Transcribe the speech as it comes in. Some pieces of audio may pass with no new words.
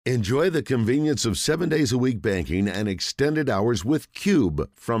Enjoy the convenience of 7 days a week banking and extended hours with Cube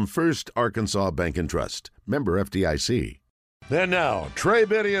from First Arkansas Bank and Trust. Member FDIC. And now, Trey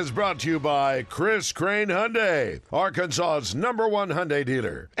Biddy is brought to you by Chris Crane Hyundai, Arkansas's #1 Hyundai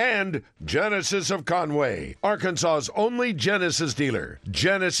dealer, and Genesis of Conway, Arkansas's only Genesis dealer.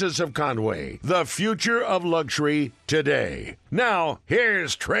 Genesis of Conway, the future of luxury today. Now,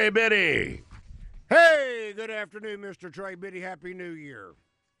 here's Trey Biddy. Hey, good afternoon, Mr. Trey Biddy. Happy New Year.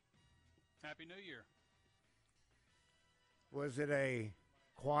 Happy New Year. Was it a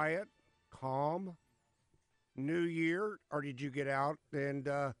quiet, calm New Year, or did you get out and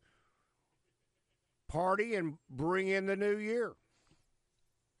party and bring in the new year?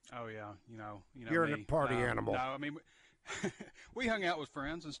 Oh yeah, you know you're me. a party animal. No, I mean we hung out with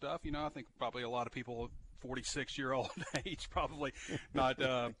friends and stuff. I think probably a lot of people 46-year-old age probably not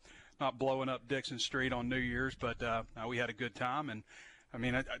blowing up Dixon Street on New Year's, but we had a good time. And I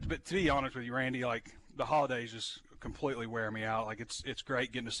mean, but to be honest with you, Randy, like the holidays just completely wear me out. Like it's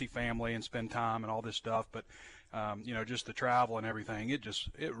great getting to see family and spend time and all this stuff, but just the travel and everything, it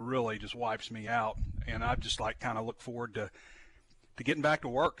really just wipes me out. And I just kind of look forward to getting back to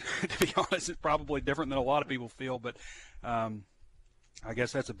work. To be honest, it's probably different than a lot of people feel, but I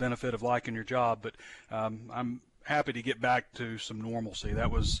guess that's a benefit of liking your job. But I'm happy to get back to some normalcy.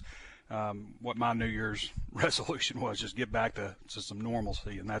 That was what my New Year's resolution was, just get back to some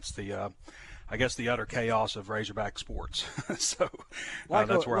normalcy, and that's the I guess the utter chaos of Razorback sports. So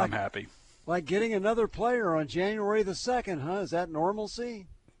that's where I'm happy. Like getting another player on January the 2nd, huh? Is that normalcy?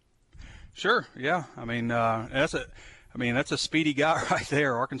 Sure, yeah. I mean that's a speedy guy right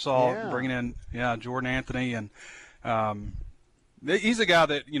there. Arkansas bringing in Jordan Anthony, and he's a guy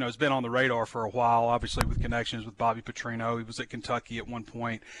that has been on the radar for a while, obviously with connections with Bobby Petrino. He was at Kentucky at one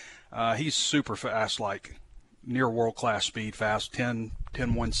point. He's super fast, like near world-class speed, fast,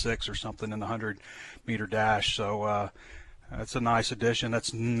 10.16 or something in the 100-meter dash. So that's a nice addition.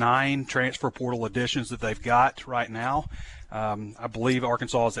 That's 9 transfer portal additions that they've got right now. I believe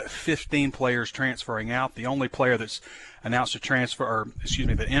Arkansas is at 15 players transferring out. The only player that's announced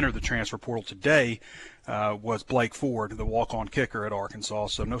that entered the transfer portal today was Blake Ford, the walk-on kicker at Arkansas.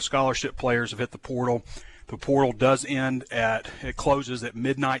 So no scholarship players have hit the portal. The portal it closes at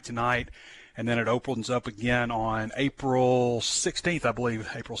midnight tonight, and then it opens up again on April 16th, I believe,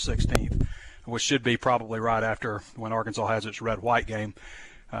 April 16th, which should be probably right after when Arkansas has its red-white game.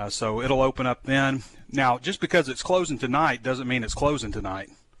 So it'll open up then. Now, just because it's closing tonight doesn't mean it's closing tonight.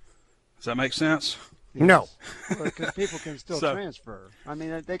 Does that make sense? No. Because people can still transfer. I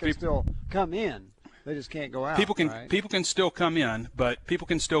mean, they can still come in. They just can't go out. People can still come in, but people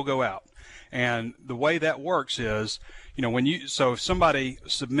can still go out. And the way that works is, if somebody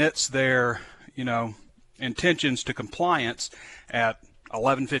submits their, intentions to compliance at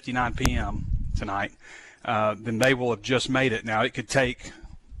 11:59 p.m. tonight, then they will have just made it. Now, it could take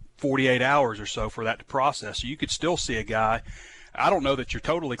 48 hours or so for that to process. So you could still see a guy. I don't know that you're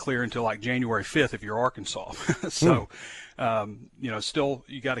totally clear until like January 5th if you're Arkansas. So, still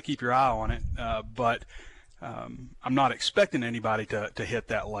you got to keep your eye on it. But I'm not expecting anybody to hit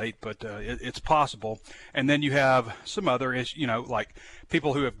that late, but it's possible. And then you have some other issues, like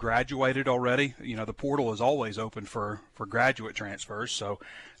people who have graduated already. The portal is always open for graduate transfers. So,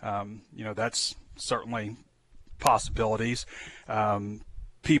 that's certainly possibilities.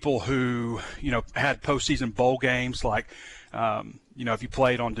 People who, had postseason bowl games, like, if you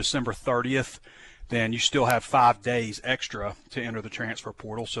played on December 30th, then you still have 5 days extra to enter the transfer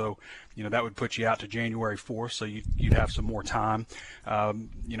portal. So, that would put you out to January 4th, so you'd have some more time.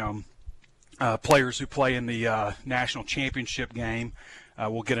 Players who play in the national championship game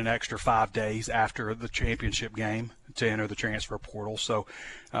will get an extra 5 days after the championship game to enter the transfer portal. So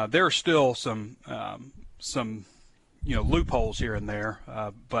there are still some loopholes here and there,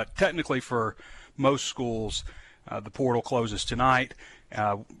 but technically for most schools, the portal closes tonight,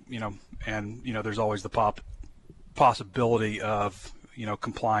 and there's always the possibility of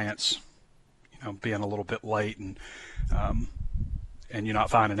compliance, being a little bit late, and you're not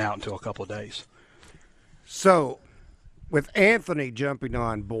finding out until a couple of days. So, with Anthony jumping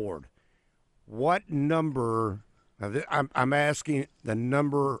on board, what number? I'm asking the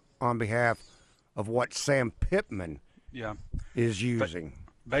number on behalf of what Sam Pittman is using.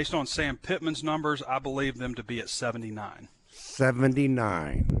 Based on Sam Pittman's numbers, I believe them to be at 79.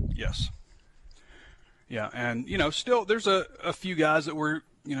 79. Yes. Yeah, and, still there's a few guys that we're,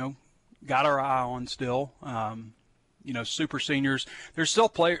 got our eye on still. Super seniors. There's still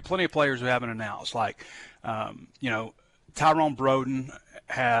plenty of players who haven't announced. Like, Tyrone Broden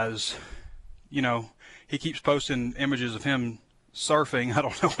has, he keeps posting images of him surfing. I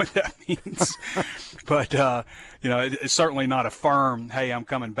don't know what that means, but it's certainly not a firm, hey, I'm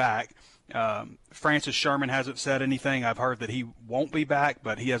coming back. Francis Sherman hasn't said anything. I've heard that he won't be back,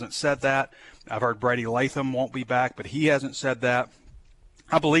 but he hasn't said that. I've heard Brady Latham won't be back, but he hasn't said that.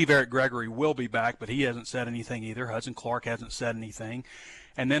 I believe Eric Gregory will be back, but he hasn't said anything either. Hudson Clark hasn't said anything.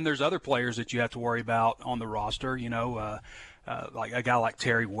 And then there's other players that you have to worry about on the roster, like a guy like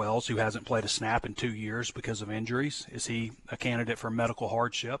Terry Wells, who hasn't played a snap in 2 years because of injuries. Is he a candidate for medical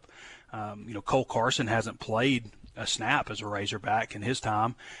hardship? Cole Carson hasn't played a snap as a Razorback in his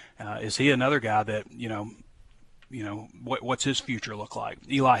time. Is he another guy that, what's his future look like?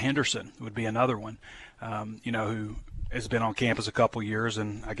 Eli Henderson would be another one, who has been on campus a couple years,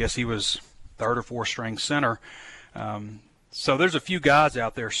 and I guess he was third or fourth string center. So there's a few guys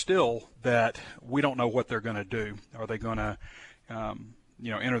out there still that we don't know what they're going to do. Are they going to,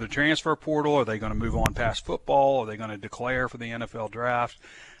 enter the transfer portal? Are they going to move on past football? Are they going to declare for the NFL draft?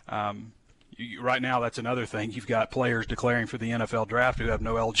 Right now, that's another thing. You've got players declaring for the NFL draft who have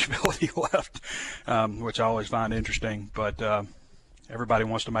no eligibility left, which I always find interesting. But everybody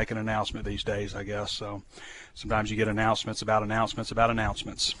wants to make an announcement these days, I guess. So sometimes you get announcements about announcements about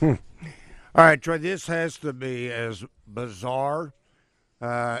announcements. All right, Trey, this has to be as bizarre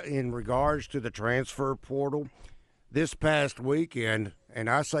in regards to the transfer portal. This past weekend, and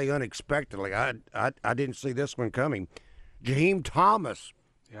I say unexpectedly, I didn't see this one coming, Jaheim Thomas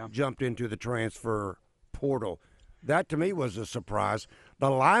jumped into the transfer portal. That, to me, was a surprise. The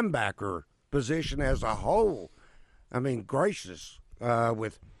linebacker position as a whole, I mean, gracious,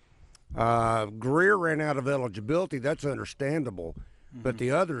 with Greer ran out of eligibility, that's understandable. Mm-hmm. But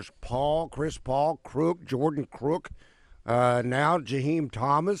the others, Chris Paul, Crook, Jordan Crook, now Jaheim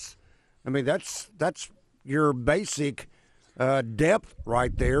Thomas. I mean, that's your basic depth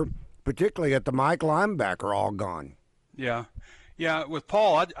right there, particularly at the Mike linebacker, all gone. Yeah. Yeah, with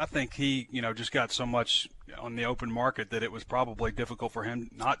Paul, I think he, just got so much on the open market that it was probably difficult for him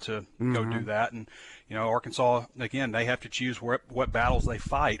not to go do that. And, Arkansas, again, they have to choose what battles they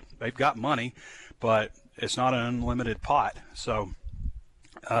fight. They've got money, but it's not an unlimited pot. So,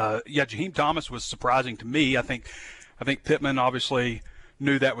 Jaheim Thomas was surprising to me. I think Pittman obviously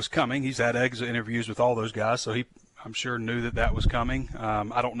knew that was coming. He's had exit interviews with all those guys, so I'm sure knew that was coming.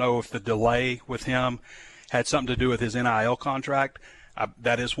 I don't know if the delay with him had something to do with his NIL contract.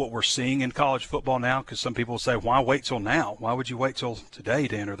 That is what we're seeing in college football now, because some people say, why wait till now? Why would you wait till today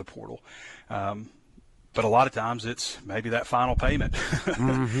to enter the portal? But a lot of times it's maybe that final payment.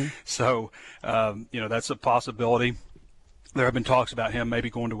 Mm-hmm. So, that's a possibility. There have been talks about him maybe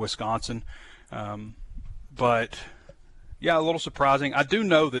going to Wisconsin. But, a little surprising. I do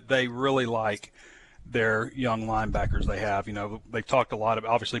know that they really like their young linebackers they have. They talked a lot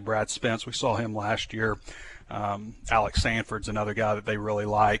about, obviously, Brad Spence. We saw him last year. Alex Sanford's another guy that they really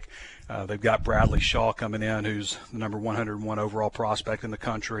like. They've got Bradley Shaw coming in, who's the number 101 overall prospect in the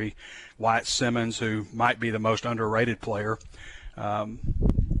country. Wyatt Simmons, who might be the most underrated player on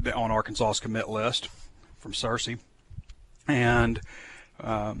Arkansas's commit list from Searcy. And,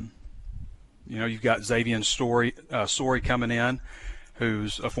 you've got Xavier Story coming in,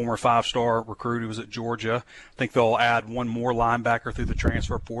 who's a former five-star recruit who was at Georgia. I think they'll add one more linebacker through the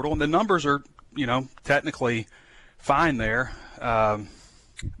transfer portal. And the numbers are, technically fine there.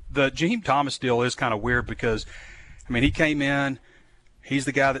 The Jaheim Thomas deal is kind of weird because, he came in, he's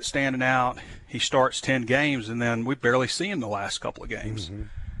the guy that's standing out. He starts 10 games, and then we barely see him the last couple of games.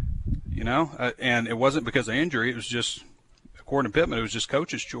 Mm-hmm. And it wasn't because of injury. It was just, according to Pittman, it was just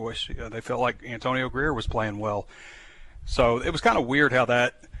coach's choice. They felt like Antonio Greer was playing well. So it was kind of weird how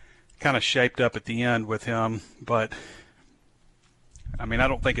that kind of shaped up at the end with him. But, I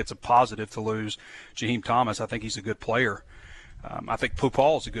don't think it's a positive to lose Jaheim Thomas. I think he's a good player. I think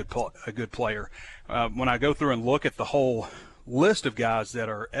Paul's a good player. When I go through and look at the whole list of guys that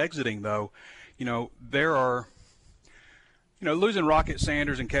are exiting, though, there are, losing Rocket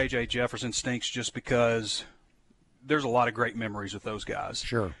Sanders and KJ Jefferson stinks just because there's a lot of great memories with those guys.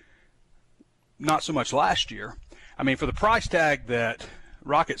 Sure. Not so much last year. For the price tag that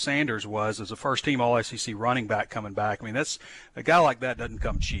Rocket Sanders was as a first-team All-SEC running back coming back, that's a guy like that doesn't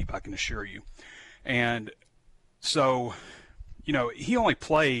come cheap, I can assure you. And so, he only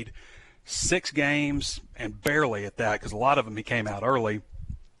played 6 games and barely at that, because a lot of them he came out early.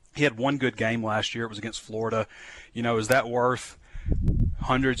 He had one good game last year. It was against Florida. Is that worth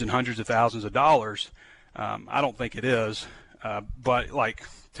hundreds and hundreds of thousands of dollars? I don't think it is. But,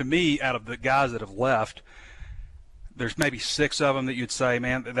 to me, out of the guys that have left, there's maybe 6 of them that you'd say,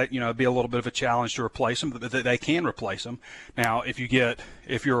 man, that it'd be a little bit of a challenge to replace them, but that they can replace them. Now, if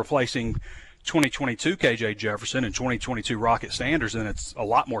you're replacing 2022 KJ Jefferson and 2022 Rocket Sanders, then it's a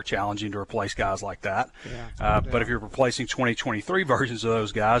lot more challenging to replace guys like that. But if you're replacing 2023 versions of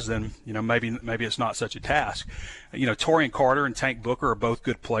those guys, then maybe it's not such a task. Torian Carter and Tank Booker are both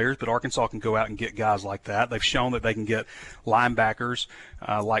good players, but Arkansas can go out and get guys like that. They've shown that they can get linebackers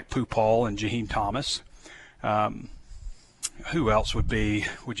like Pooh Paul and Jaheim Thomas. Who else would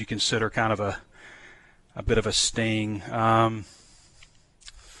you consider kind of a bit of a sting?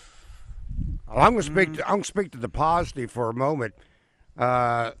 I'm going to speak to the positive for a moment.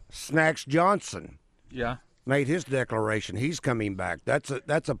 Snacks Johnson, made his declaration. He's coming back. That's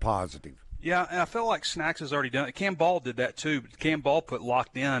a positive. Yeah, and I feel like Snacks has already done it. Cam Ball did that too. Cam Ball put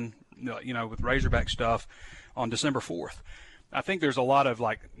locked in, with Razorback stuff on December 4th. I think there's a lot of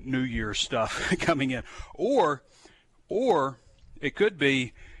like New Year's stuff coming in, or it could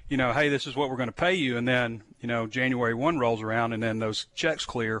be, hey, this is what we're going to pay you, and then January 1 rolls around, and then those checks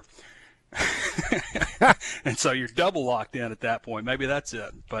clear. And so you're double locked in at that point. Maybe that's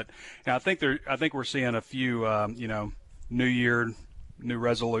it. But I think we're seeing a few, New Year, new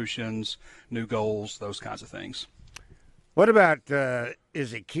resolutions, new goals, those kinds of things. What about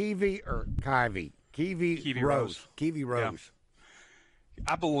is it Kiwi or Kiwi? Kiwi Rose. Kiwi Rose. Yeah.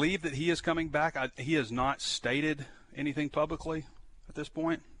 I believe that he is coming back. He has not stated anything publicly at this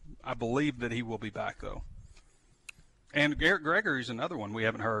point. I believe that he will be back though. And Eric Gregory's another one we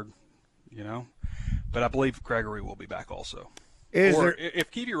haven't heard. But I believe Gregory will be back also.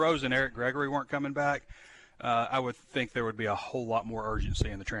 If Kiwi Rose and Eric Gregory weren't coming back, I would think there would be a whole lot more urgency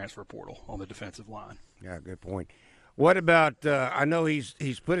in the transfer portal on the defensive line. Yeah, good point. What about? I know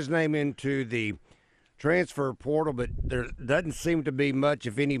he's put his name into the transfer portal, but there doesn't seem to be much,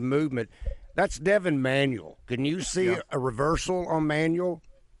 if any, movement. That's Devin Manuel. Can you see a reversal on Manuel?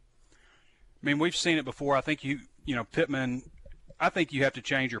 I mean, we've seen it before. I think Pittman. I think you have to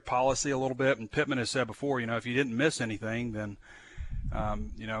change your policy a little bit. And Pittman has said before, if you didn't miss anything, then,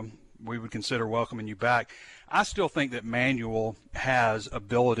 we would consider welcoming you back. I still think that Manuel has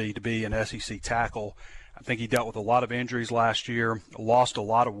ability to be an SEC tackle. I think he dealt with a lot of injuries last year, lost a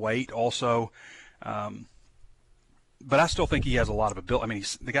lot of weight also. But I still think he has a lot of ability. I mean,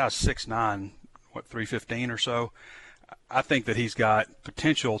 the guy's 6'9", 315 or so. I think that he's got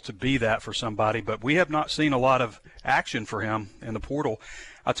potential to be that for somebody, but we have not seen a lot of action for him in the portal.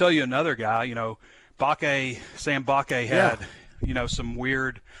 I'll tell you another guy, Sam Bakke had, some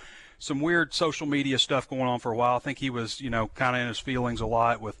weird social media stuff going on for a while. I think he was, kind of in his feelings a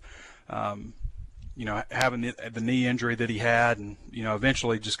lot with, having the knee injury that he had and,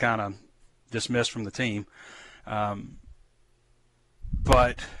 eventually just kind of dismissed from the team.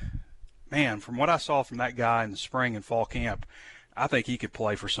 But man, from what I saw from that guy in the spring and fall camp, I think he could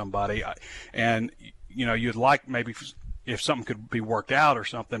play for somebody. And, you'd like maybe if something could be worked out or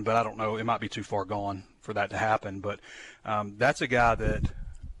something, but I don't know. It might be too far gone for that to happen. But that's a guy that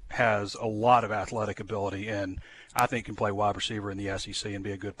has a lot of athletic ability and I think can play wide receiver in the SEC and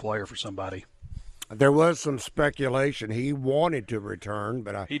be a good player for somebody. There was some speculation he wanted to return,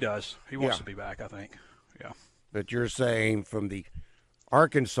 but he does. He wants to be back, I think. Yeah. But you're saying from the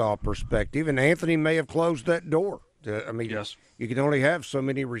Arkansas perspective, and Anthony may have closed that door. Yes. You can only have so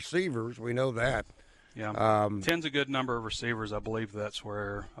many receivers. We know that. Yeah, 10's a good number of receivers. I believe that's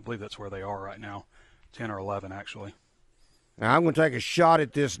where they are right now, 10 or 11 actually. Now I'm going to take a shot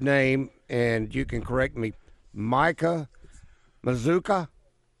at this name, and you can correct me. Micah Mazuka.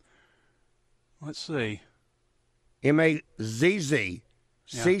 Let's see. Mazzccua.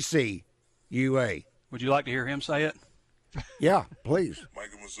 Would you like to hear him say it? Yeah, please.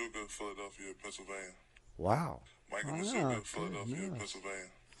 Micah Mazuka, Philadelphia, Pennsylvania. Wow. Micah Mazuka, Philadelphia, Pennsylvania.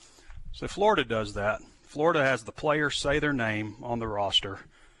 So Florida does that. Florida has the players say their name on the roster.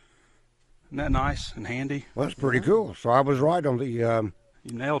 Isn't that nice and handy? Well, that's pretty cool. So I was right on the you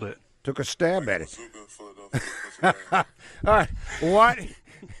nailed it. Took a stab at it. Mazuka, Philadelphia, Pennsylvania. All right. What?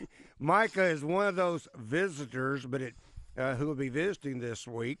 Micah is one of those visitors, but who will be visiting this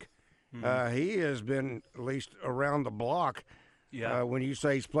week. He has been at least around the block. Yeah. When you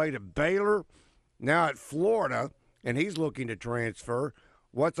say he's played at Baylor, now at Florida, and he's looking to transfer.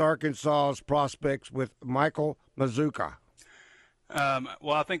 What's Arkansas's prospects with Michael Mazuka?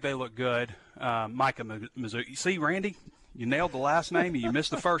 Well, I think they look good. Micah Mazuka. You see, Randy, you nailed the last name and you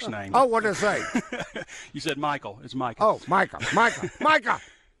missed the first name. Oh, what did I say? You said Michael. It's Micah. Oh, Micah.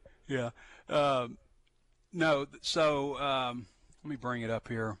 Yeah. No, so let me bring it up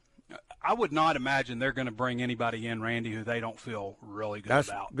here. I would not imagine they're going to bring anybody in, Randy, who they don't feel really good about.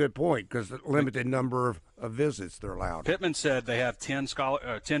 That's a good point because the limited number of visits they're allowed. Pittman said they have 10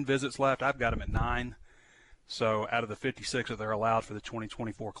 visits left. I've got them at 9. So out of the 56 that they're allowed for the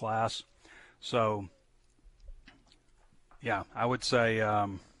 2024 class. So, yeah, I would say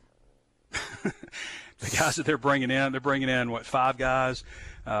the guys that they're bringing in, what, 5 guys?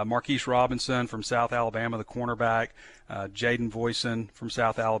 Marquise Robinson from South Alabama, the cornerback. Jaden Voisin from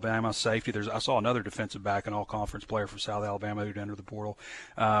South Alabama, safety. I saw another defensive back, an all-conference player from South Alabama who'd entered the portal.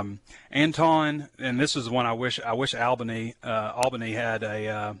 Anton, and this is one I wish Albany had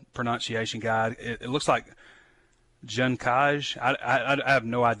a pronunciation guide. It looks like Juncaj. I have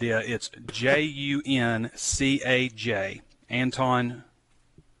no idea. It's Juncaj. Anton,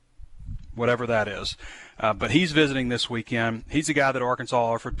 whatever that is. But he's visiting this weekend. He's a guy that Arkansas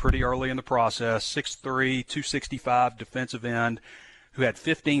offered pretty early in the process, 6'3", 265 defensive end, who had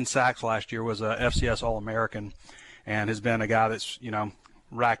 15 sacks last year, was a FCS All-American, and has been a guy that's,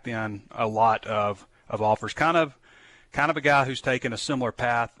 racked in a lot of offers. Kind of a guy who's taken a similar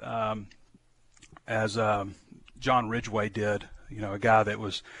path as John Ridgway did, a guy that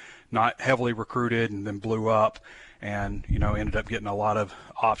was not heavily recruited and then blew up. And, ended up getting a lot of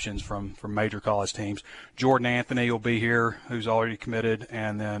options from major college teams. Jordan Anthony will be here, who's already committed,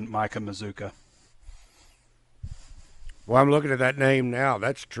 and then Micah Mazuka. Well, I'm looking at that name now.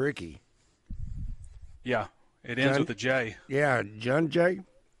 That's tricky. Yeah, it ends with a J. Yeah, Junjay?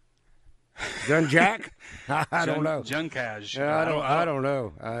 Junjack? I don't know. Junkaj. Yeah, I don't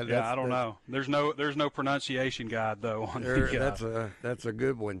know. I don't know. There's no pronunciation guide, though. That's a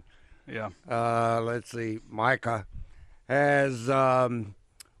good one. Yeah. Let's see. Micah has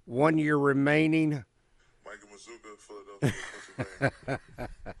 1 year remaining. Micah Mazuka, Philadelphia, Pennsylvania.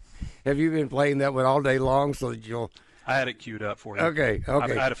 Have you been playing that one all day long so that you'll? I had it queued up for you. Okay. I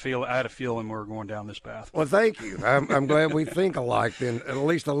had a feeling we were going down this path. Well, thank you. I'm glad we think alike then, at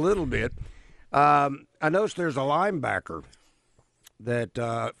least a little bit. I noticed there's a linebacker that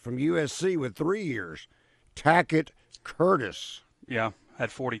from USC with 3 years, Tackett Curtis. Yeah.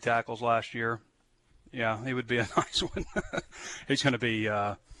 Had 40 tackles last year. Yeah, he would be a nice one. He's going to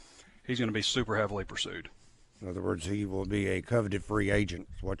be super heavily pursued. In other words, he will be a coveted free agent.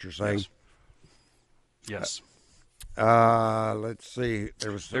 Is what you're saying? Yes. Let's see.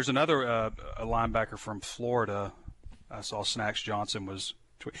 There's another a linebacker from Florida. I saw Snacks Johnson was,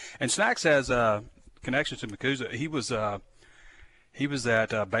 and Snacks has connections to McCusa. He was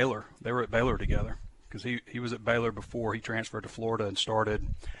at Baylor. They were at Baylor together. Because he was at Baylor before he transferred to Florida and started,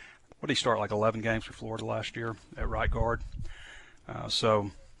 what did he start, like 11 games for Florida last year at right guard.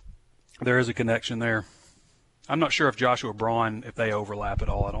 So there is a connection there. I'm not sure if Joshua Braun, if they overlap at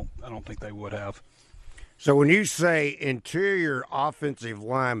all. I don't think they would have. So when you say interior offensive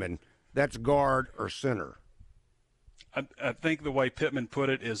lineman, that's guard or center? I think the way Pittman put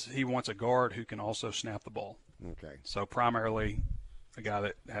it is he wants a guard who can also snap the ball. Okay. So primarily a guy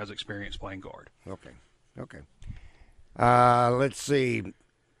that has experience playing guard. Okay. Let's see.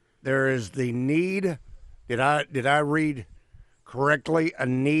 There is the need. Did I read correctly? A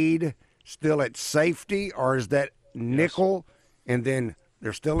need still at safety, or is that nickel? Yes. And then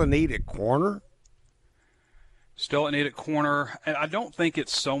there's still a need at corner? Still a need at corner. And I don't think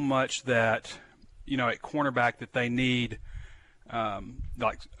it's so much that, at cornerback that they need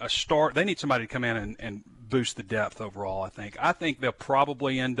like a start. They need somebody to come in and boost the depth overall, I think they'll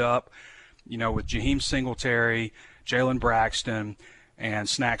probably end up, with Jaheim Singletary, Jalen Braxton, and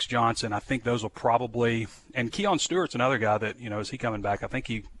Snacks Johnson. I think those will probably – and Keon Stewart's another guy that, is he coming back? I think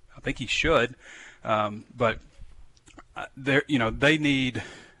he should. But they need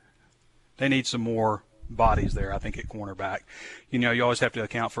some more bodies there, I think, at cornerback. You always have to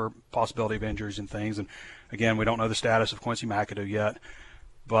account for possibility of injuries and things. And, again, we don't know the status of Quincy McAdoo yet.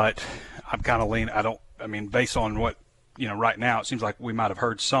 But I'm kind of leaning – based on what, right now it seems like we might have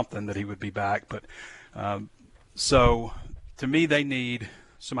heard something that he would be back. But so to me, they need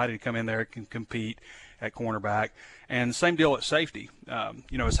somebody to come in there and can compete at cornerback. And same deal at safety.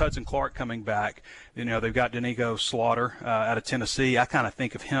 Is Hudson Clark coming back? They've got Danico Slaughter out of Tennessee. I kind of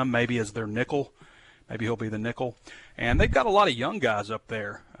think of him maybe as their nickel. Maybe he'll be the nickel. And they've got a lot of young guys up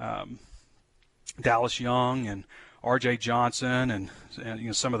there. Dallas Young and R.J. Johnson and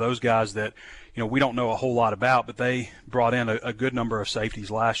some of those guys that, we don't know a whole lot about, but they brought in a good number of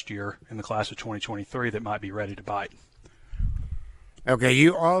safeties last year in the class of 2023 that might be ready to bite. Okay,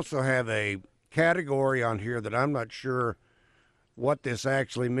 you also have a category on here that I'm not sure what this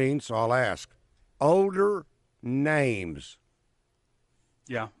actually means, so I'll ask. Older names.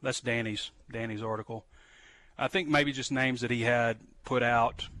 Yeah, that's Danny's article. I think maybe just names that he had put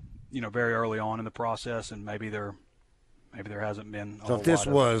out, very early on in the process, and maybe there hasn't been a whole lot. So if this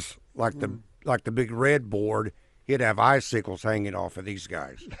was like the big red board, he'd have icicles hanging off of these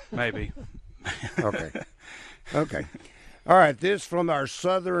guys. Maybe. Okay. All right, this from our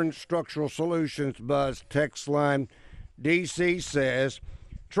Southern Structural Solutions Buzz text line. DC says,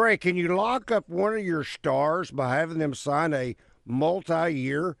 Trey, can you lock up one of your stars by having them sign a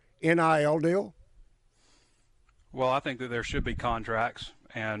multi-year NIL deal? Well, I think that there should be contracts.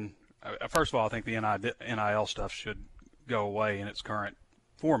 And first of all, I think the NIL stuff should go away in its current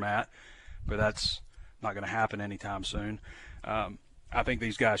format, but that's not going to happen anytime soon. I think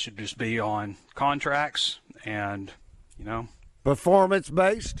these guys should just be on contracts and,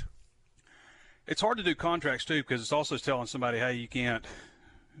 Performance-based? It's hard to do contracts, too, because it's also telling somebody, hey, you can't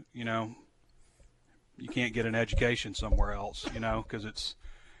get an education somewhere else, because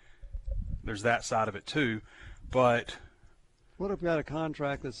there's that side of it, too. But what if you got a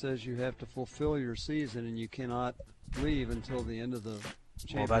contract that says you have to fulfill your season and you cannot leave until the end of the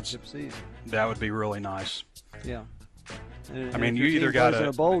championship season? That would be really nice. Yeah. And you either got to – in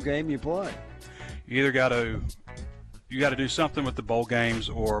a bowl game, you play. You either got to – you got to do something with the bowl games,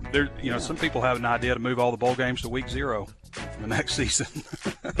 or some people have an idea to move all the bowl games to week 0 for the next season.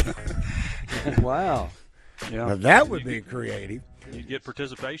 Wow. Yeah, now that would be creative. You'd get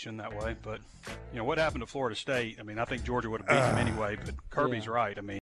participation that way, but what happened to Florida State? I mean, I think Georgia would have beat them anyway, but Kirby's right. I mean.